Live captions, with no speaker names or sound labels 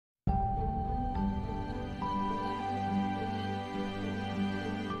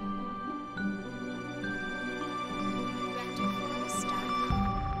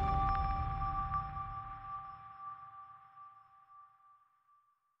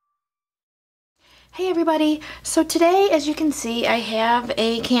Hey everybody! So today, as you can see, I have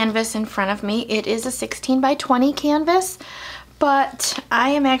a canvas in front of me. It is a 16 by 20 canvas, but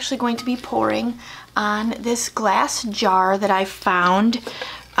I am actually going to be pouring on this glass jar that I found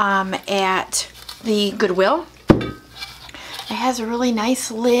at the Goodwill. It has a really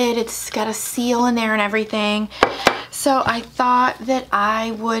nice lid. It's got a seal in there and everything. So I thought that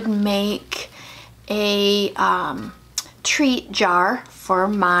I would make a treat jar for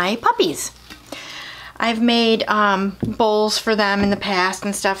my puppies. I've made bowls for them in the past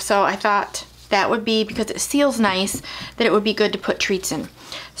and stuff, so I thought that would be, because it seals nice, that it would be good to put treats in.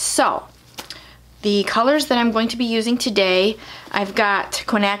 So, the colors that I'm going to be using today, I've got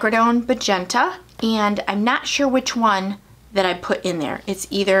quinacridone magenta, and I'm not sure which one that I put in there. It's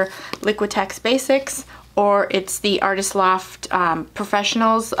either Liquitex Basics or it's the Artist Loft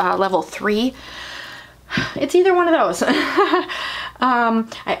Professionals level 3. It's either one of those.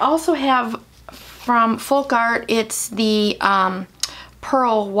 I also have from FolkArt, it's the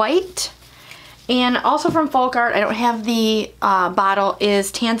Pearl White, and also from FolkArt, I don't have the bottle,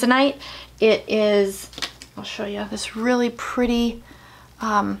 is tanzanite. It is, I'll show you, this really pretty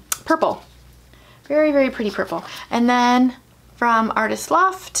purple. Very, very pretty purple. And then from Artist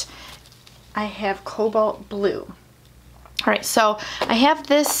Loft, I have cobalt blue. Alright, so I have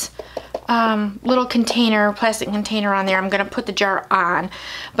this little container, plastic container on there. I'm going to put the jar on,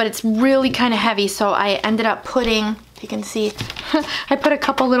 but it's really kind of heavy, so I ended up putting, you can see, I put a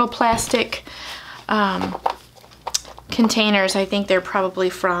couple little plastic containers. I think they're probably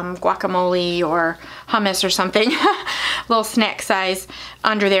from guacamole or hummus or something, little snack size,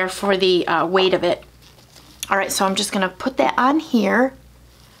 under there for the weight of it. Alright, so I'm just going to put that on here,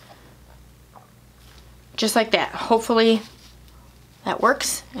 just like that. Hopefully that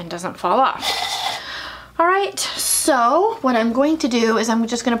works and doesn't fall off. Alright, so what I'm going to do is I'm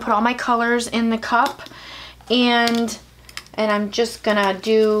just going to put all my colors in the cup, and I'm just going to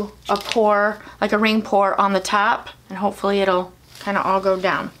do a pour, like a ring pour on the top, and hopefully it'll kind of all go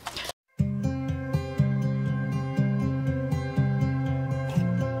down.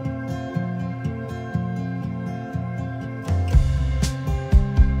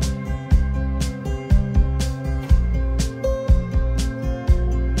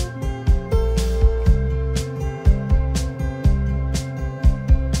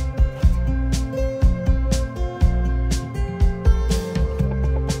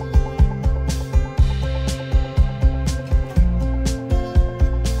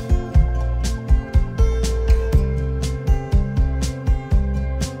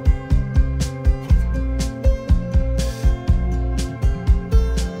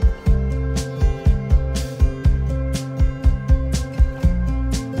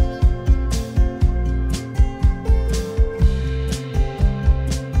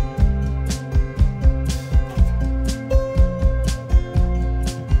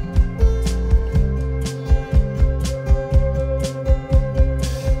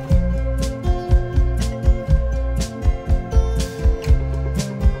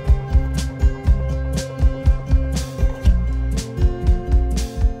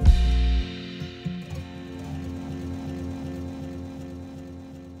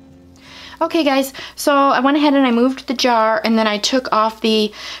 Okay guys, so I went ahead and I moved the jar, and then I took off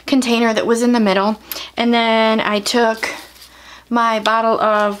the container that was in the middle, and then I took my bottle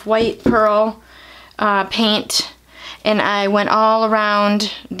of white pearl paint, and I went all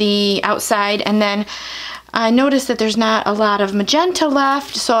around the outside, and then I noticed that there's not a lot of magenta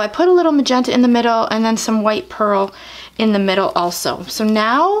left, so I put a little magenta in the middle and then some white pearl in the middle also. So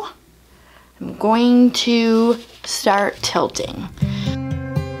now I'm going to start tilting.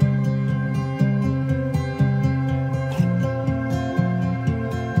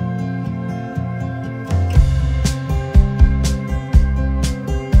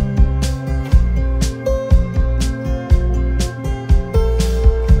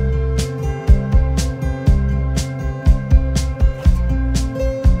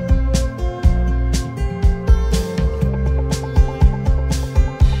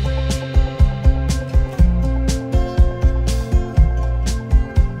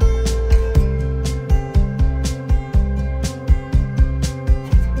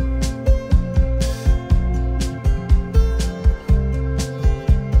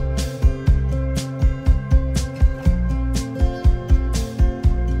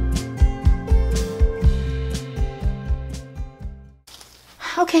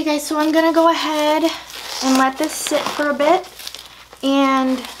 Okay guys, so I'm gonna go ahead and let this sit for a bit,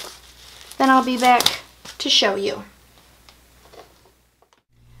 and then I'll be back to show you.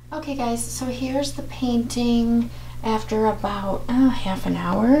 Okay guys, so here's the painting after about half an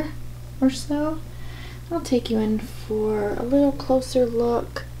hour or so. I'll take you in for a little closer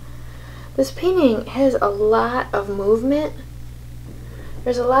look. This painting has a lot of movement.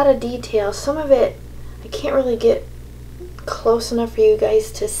 There's a lot of detail. Some of it I can't really get close enough for you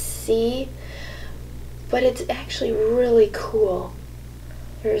guys to see, but it's actually really cool.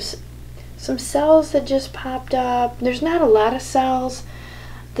 There's some cells that just popped up. There's not a lot of cells.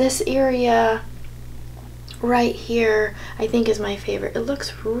 This area right here I think is my favorite. It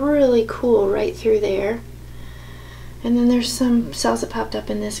looks really cool right through there. And then there's some cells that popped up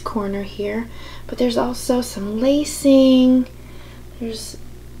in this corner here, but there's also some lacing. There's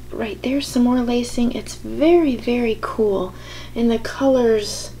right there's some more lacing. It's very, very cool, and the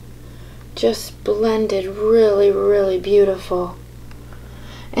colors just blended really, really beautiful.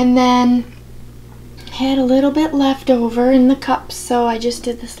 And then had a little bit left over in the cups, so I just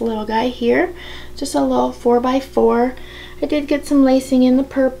did this little guy here, just a little 4x4. I did get some lacing in the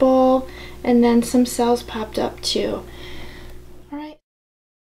purple, and then some cells popped up too. Alright,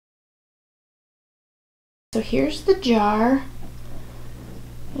 so here's the jar.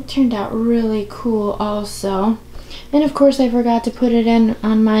 It turned out really cool also. And of course I forgot to put it in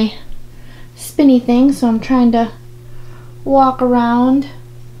on my spinny thing, so I'm trying to walk around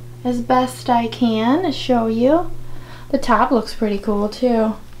as best I can to show you. The top looks pretty cool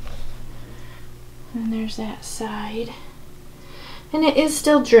too. And there's that side. And it is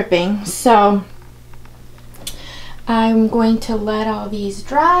still dripping, so I'm going to let all these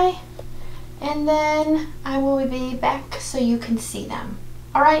dry, and then I will be back so you can see them.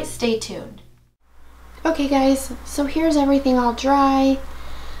 Alright, stay tuned. Okay guys, so here's everything all dry.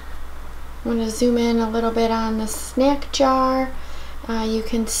 I'm going to zoom in a little bit on the snack jar. You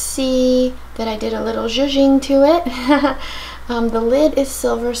can see that I did a little zhuzhing to it. The lid is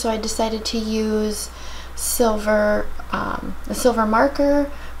silver, so I decided to use silver, a silver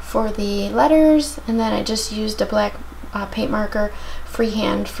marker for the letters, and then I just used a black paint marker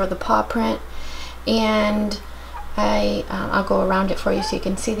freehand for the paw print. And I'll go around it for you so you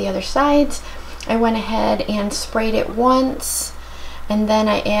can see the other sides. I went ahead and sprayed it once, and then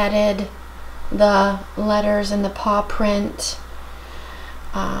I added the letters and the paw print,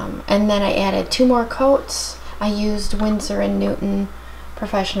 and then I added 2 more coats. I used Winsor Newton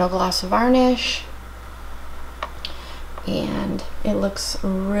Professional Gloss Varnish, and it looks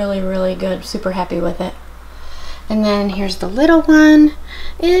really, really good. Super happy with it. And then here's the little one.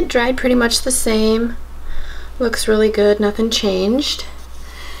 It dried pretty much the same. Looks really good, nothing changed.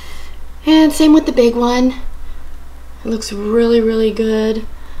 And same with the big one. It looks really, really good.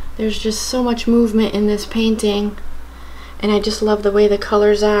 There's just so much movement in this painting, and I just love the way the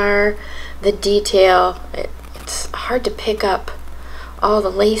colors are, the detail. It's hard to pick up all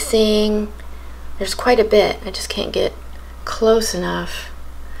the lacing. There's quite a bit. I just can't get close enough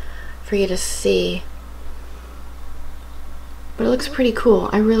for you to see. But it looks pretty cool.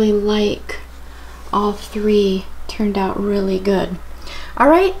 I really like all 3. Turned out really good.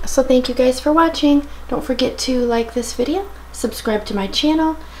 Alright, so thank you guys for watching. Don't forget to like this video, subscribe to my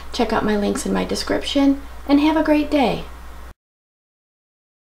channel, check out my links in my description, and have a great day.